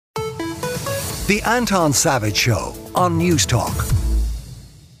The Anton Savage Show on News Talk.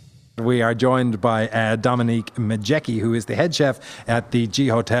 We are joined by Dominique Majecki, who is the head chef at the G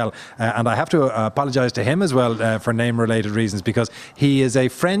Hotel. And I have to apologise to him as well for name-related reasons, because he is a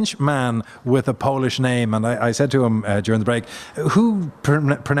French man with a Polish name. And I said to him during the break, who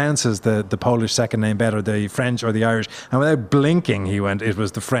pronounces the Polish second name better, the French or the Irish? And without blinking, he went, it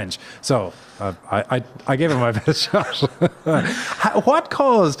was the French. So I gave him my best shot. What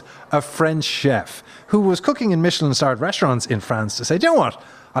caused a French chef who was cooking in Michelin-starred restaurants in France to say, do you know what?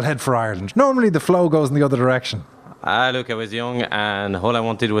 I'll head for Ireland. Normally the flow goes in the other direction. Look, I was young and all I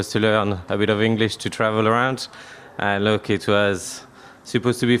wanted was to learn a bit of English to travel around. And look, it was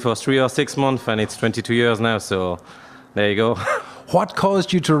supposed to be for 3 or 6 months and it's 22 years now, so there you go. What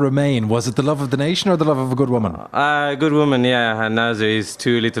caused you to remain? Was it the love of the nation or the love of a good woman? Good woman, yeah. And now there is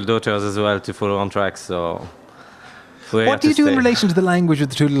 2 little daughters as well to follow on track, so... What do you do in relation to the language with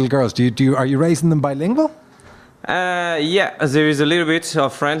the 2 little girls? Are you raising them bilingual? Yeah, there is a little bit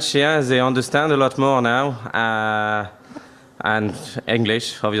of French, yeah, they understand a lot more now, and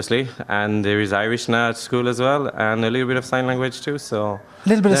English, obviously, and there is Irish now at school as well, and a little bit of sign language too, so... A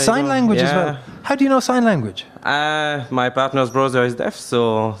little bit of sign language as well? How do you know sign language? My partner's brother is deaf,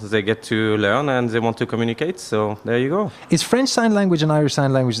 so they get to learn and they want to communicate, so there you go. Is French sign language and Irish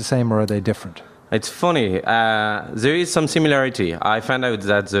sign language the same, or are they different? It's funny, there is some similarity. I found out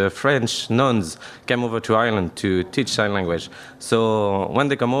that the French nuns came over to Ireland to teach sign language. So when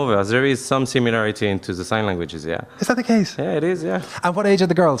they come over, there is some similarity into the sign languages, yeah. Is that the case? Yeah, it is, yeah. And what age are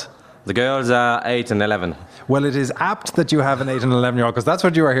the girls? The girls are 8 and 11. Well, it is apt that you have an 8 and 11-year-old, because that's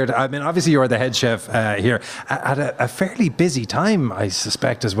what you are here to... I mean, obviously you are the head chef here at a fairly busy time, I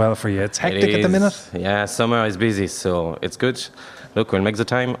suspect, as well for you. It's hectic at the minute. Yeah, summer is busy, so it's good. Look, we'll make the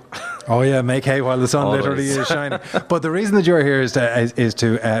time. Oh yeah, make hay while the sun literally is shining. But the reason that you're here is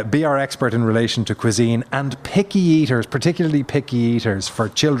to be our expert in relation to cuisine and picky eaters, particularly picky eaters for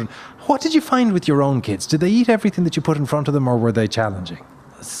children. What did you find with your own kids? Did they eat everything that you put in front of them, or were they challenging?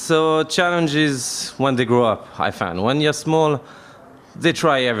 So challenges when they grow up, I found. When you're small, they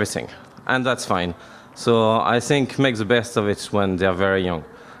try everything, and that's fine. So I think make the best of it when they're very young.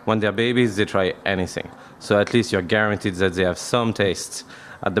 When they're babies, they try anything. So at least you're guaranteed that they have some taste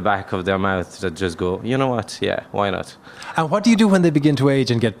at the back of their mouth that just go, you know what, yeah, why not? And what do you do when they begin to age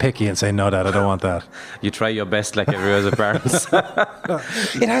and get picky and say, no, Dad, I don't want that? You try your best like every other parent.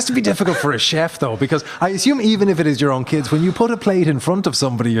 It has to be difficult for a chef, though, because I assume even if it is your own kids, when you put a plate in front of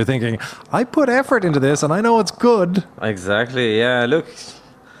somebody, you're thinking, I put effort into this and I know it's good. Exactly, yeah, look.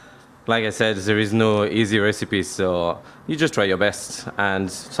 Like I said, there is no easy recipe, so you just try your best. And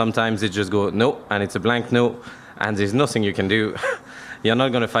sometimes it just go no, and it's a blank no, and there's nothing you can do. You're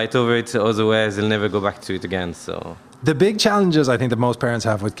not going to fight over it, otherwise you'll never go back to it again. So the big challenges I think that most parents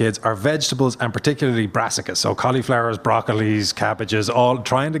have with kids are vegetables, and particularly brassicas. So cauliflowers, broccolis, cabbages, all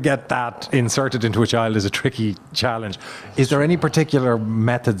trying to get that inserted into a child is a tricky challenge. Is there any particular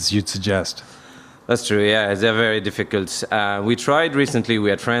methods you'd suggest? That's true, yeah, they're very difficult. We tried recently, we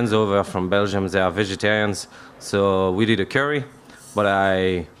had friends over from Belgium, they are vegetarians, so we did a curry, but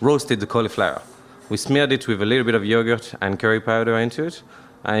I roasted the cauliflower. We smeared it with a little bit of yogurt and curry powder into it,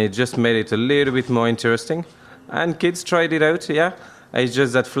 and it just made it a little bit more interesting. And kids tried it out, yeah. It's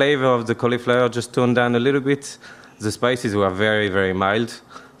just that flavor of the cauliflower just toned down a little bit. The spices were very, very mild.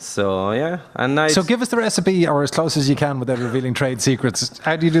 So, yeah, and nice. So give us the recipe, or as close as you can without revealing trade secrets.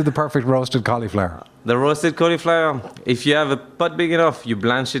 How do you do the perfect roasted cauliflower? The roasted cauliflower, if you have a pot big enough, you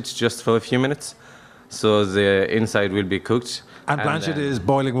blanch it just for a few minutes, so the inside will be cooked. And blanch it is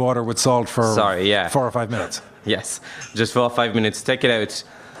boiling water with salt for 4 or 5 minutes? Yes, just 4 or 5 minutes. Take it out.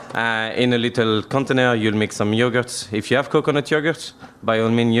 In a little container, you'll mix some yogurt. If you have coconut yogurt, by all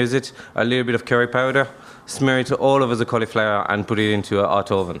means use it. A little bit of curry powder. Smear it all over the cauliflower and put it into a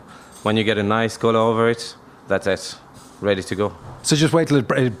hot oven. When you get a nice color over it, that's it. Ready to go. So just wait till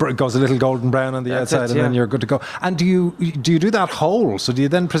it goes a little golden brown on the outside, and then you're good to go. And do you do that whole? So do you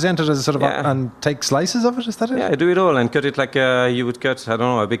then present it as a sort of and take slices of it? Is that it? Yeah, I do it all and cut it like you would cut, I don't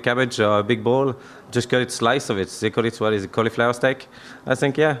know, a big cabbage or a big bowl. Just cut it, slice of it. They call it, what is it, cauliflower steak? I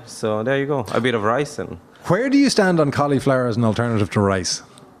think, yeah. So there you go. A bit of rice. And where do you stand on cauliflower as an alternative to rice?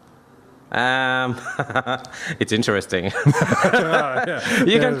 It's interesting. You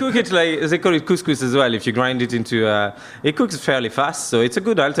can cook it like, they call it couscous as well. If you grind it into, it cooks fairly fast. So it's a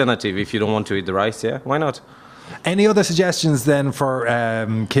good alternative if you don't want to eat the rice. Yeah, why not? Any other suggestions then for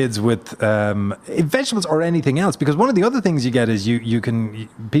kids with vegetables or anything else? Because one of the other things you get is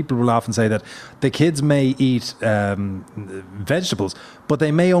people will often say that the kids may eat vegetables, but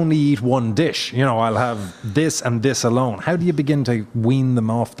they may only eat one dish. You know, I'll have this and this alone. How do you begin to wean them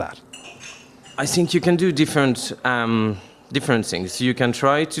off that? I think you can do different things. You can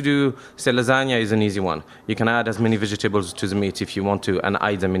try to do, say, lasagna is an easy one. You can add as many vegetables to the meat if you want to and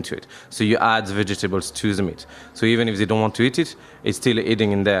hide them into it. So you add vegetables to the meat. So even if they don't want to eat it, it's still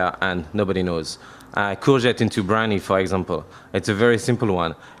eating in there and nobody knows. Courgette into brownie, for example. It's a very simple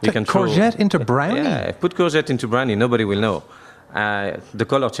one. You can courgette into brownie? Yeah, put courgette into brownie, nobody will know. The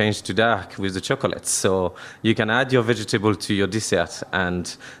color changed to dark with the chocolate. So you can add your vegetable to your dessert and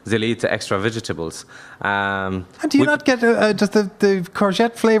they'll eat extra vegetables. And do you not get, does the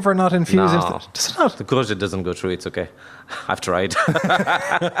courgette flavor not infuse into it? Does it not? The courgette doesn't go through, it's okay. I've tried.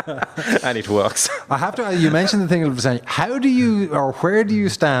 And it works. I have to, you mentioned the thing of lasagna. How do you, or where do you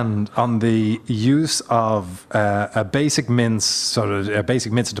stand on the use of a basic mince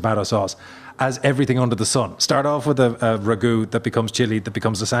and tomato sauce as everything under the sun? Start off with a ragu that becomes chili, that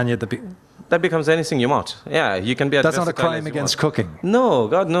becomes lasagna, that becomes anything you want. Yeah, you can be as That's not a versatile crime as you against want. cooking. No,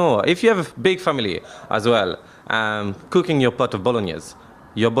 God, no. If you have a big family as well, cooking your pot of bolognese.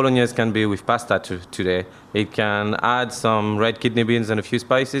 Your bolognese can be with pasta today. It can add some red kidney beans and a few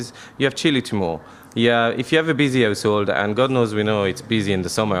spices. You have chili tomorrow. Yeah, if you have a busy household, and God knows we know it's busy in the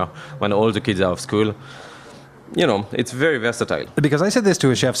summer when all the kids are off school, you know, it's very versatile. Because I said this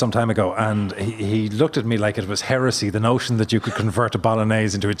to a chef some time ago, and he looked at me like it was heresy, the notion that you could convert a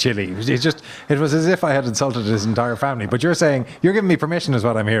bolognese into a chili. It was as if I had insulted his entire family. But you're saying, you're giving me permission is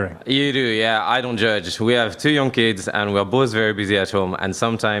what I'm hearing. You do, yeah. I don't judge. We have 2 young kids, and we're both very busy at home. And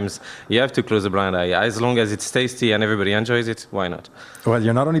sometimes you have to close a blind eye. As long as it's tasty and everybody enjoys it, why not? Well,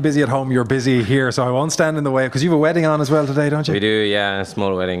 you're not only busy at home, you're busy here, so I won't stand in the way. Because you have a wedding on as well today, don't you? We do, yeah. A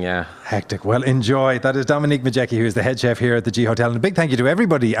small wedding, yeah. Hectic. Well, enjoy. That is Dominique Majecki, who is the head chef here at the G Hotel. And a big thank you to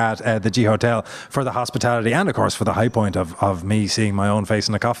everybody at the G Hotel for the hospitality and, of course, for the high point of me seeing my own face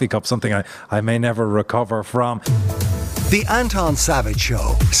in a coffee cup, something I may never recover from. The Anton Savage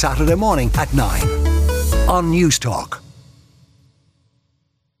Show, Saturday morning at 9 on News Talk.